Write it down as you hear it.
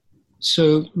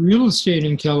So real estate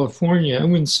in California, I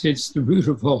wouldn't say it's the root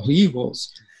of all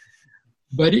evils,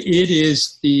 but it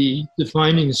is the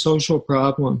defining social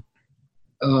problem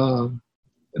uh,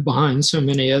 behind so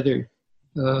many other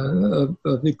of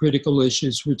the critical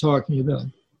issues we're talking about.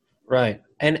 Right.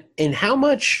 And how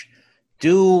much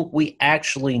do we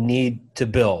actually need to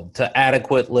build to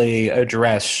adequately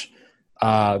address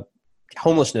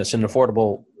homelessness and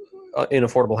affordable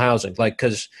housing? Like,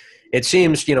 because it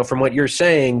seems, from what you're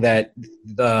saying, that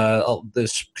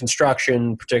this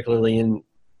construction, particularly in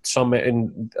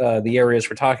the areas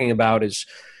we're talking about, is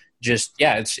just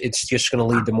it's just going to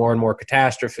lead to more and more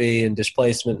catastrophe and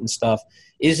displacement and stuff.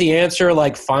 Is the answer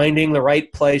like finding the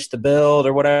right place to build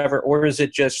or whatever, or is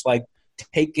it just like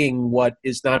taking what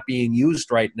is not being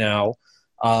used right now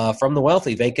from the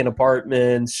wealthy, vacant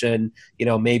apartments, and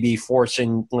maybe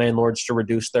forcing landlords to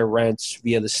reduce their rents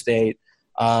via the state?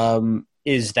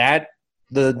 Is that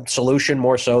the solution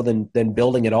more so than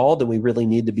building it all? Do we really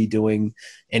need to be doing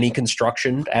any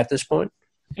construction at this point?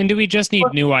 And do we just need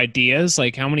new ideas?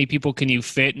 Like, how many people can you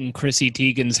fit in Chrissy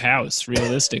Teigen's house,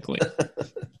 realistically?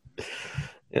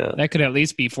 Yeah, that could at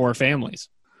least be 4 families.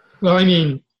 Well, I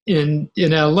mean, in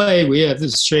LA, we have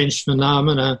this strange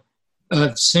phenomena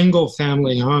of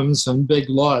single-family homes on big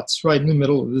lots right in the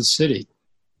middle of the city.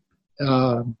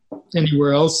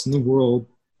 Anywhere else in the world,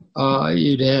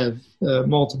 you'd have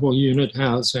multiple unit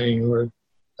housing or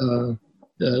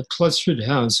clustered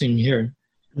housing here.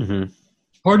 Mm-hmm.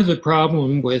 Part of the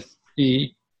problem with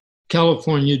the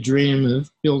California dream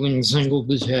of building single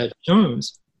detached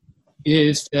homes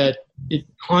is that it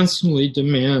constantly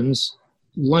demands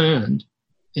land,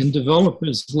 and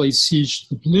developers lay siege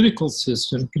to the political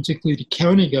system, particularly to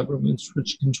county governments,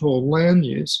 which control land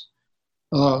use,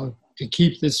 to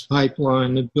keep this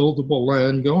pipeline of buildable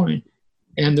land going.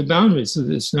 And the boundaries of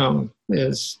this now,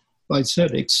 as I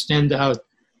said, extend out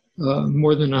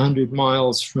more than 100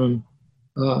 miles from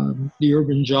the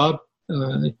urban job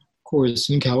course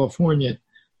in California.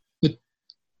 But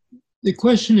the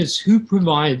question is, who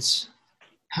provides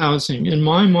housing? In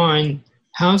my mind,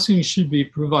 housing should be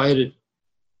provided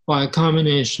by a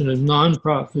combination of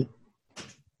nonprofit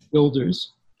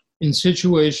builders in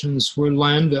situations where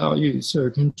land values are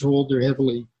controlled or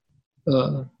heavily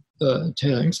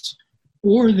taxed,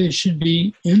 or they should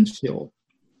be infill.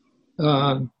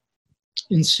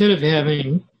 Instead of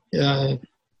having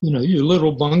your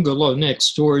little bungalow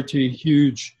next door to a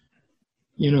huge,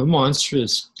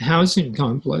 monstrous housing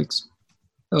complex.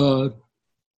 There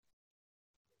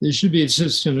should be a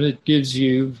system that gives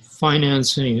you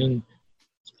financing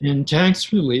and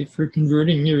tax relief for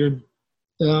converting your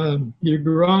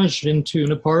garage into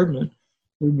an apartment.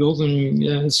 We're building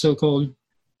a so-called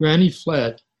granny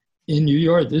flat in New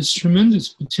York. There's tremendous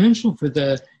potential for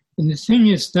that. And the thing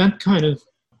is, that kind of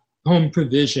home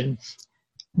provision,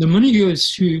 the money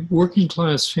goes to working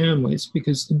class families,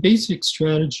 because the basic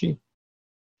strategy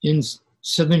in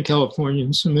Southern California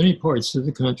and so many parts of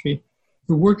the country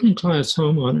for working class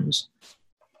homeowners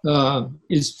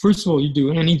is, first of all, you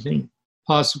do anything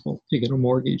possible to get a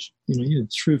mortgage. You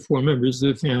have 3 or 4 members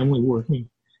of the family working,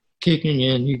 kicking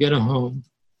in, you get a home,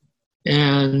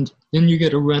 and then you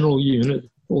get a rental unit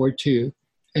or 2,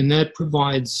 and that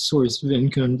provides a source of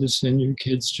income to send your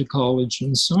kids to college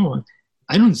and so on.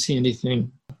 I don't see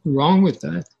anything wrong with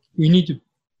that. We need to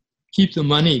keep the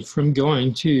money from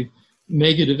going to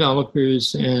mega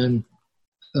developers and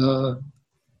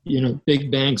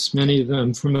big banks, many of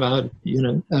them from out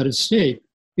of state,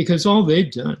 because all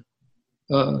they've done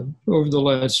over the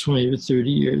last 20 or 30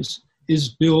 years is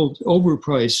build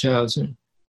overpriced housing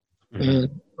and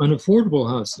unaffordable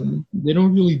housing. They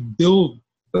don't really build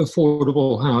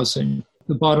affordable housing.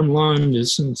 The bottom line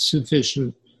isn't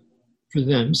sufficient for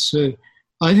them. So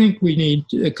I think we need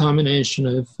a combination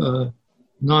of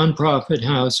nonprofit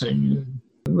housing,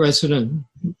 resident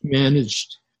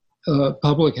managed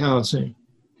public housing,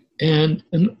 and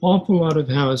an awful lot of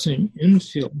housing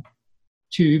infill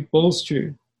to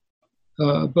bolster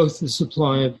both the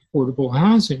supply of affordable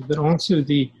housing, but also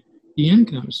the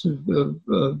incomes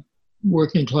of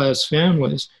working class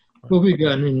families. What we've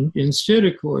got instead,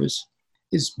 of course,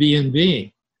 is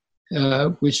B&B,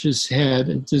 which has had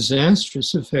a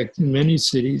disastrous effect in many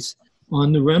cities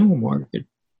on the rental market.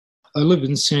 I live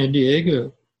in San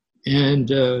Diego, and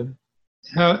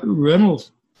rental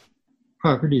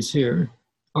properties here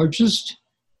are just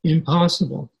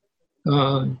impossible.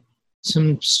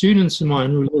 Some students of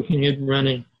mine were looking at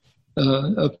renting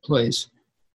a place,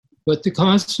 but the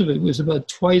cost of it was about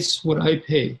twice what I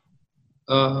pay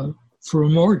for a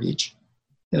mortgage.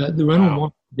 The rental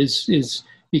market is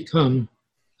become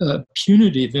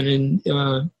punitive and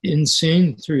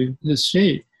insane through the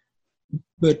state.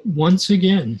 But once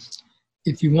again,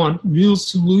 if you want real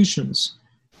solutions,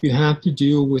 you have to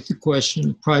deal with the question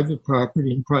of private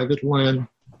property and private land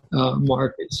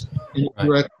markets in a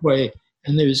direct way.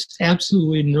 And there's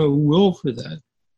absolutely no will for that.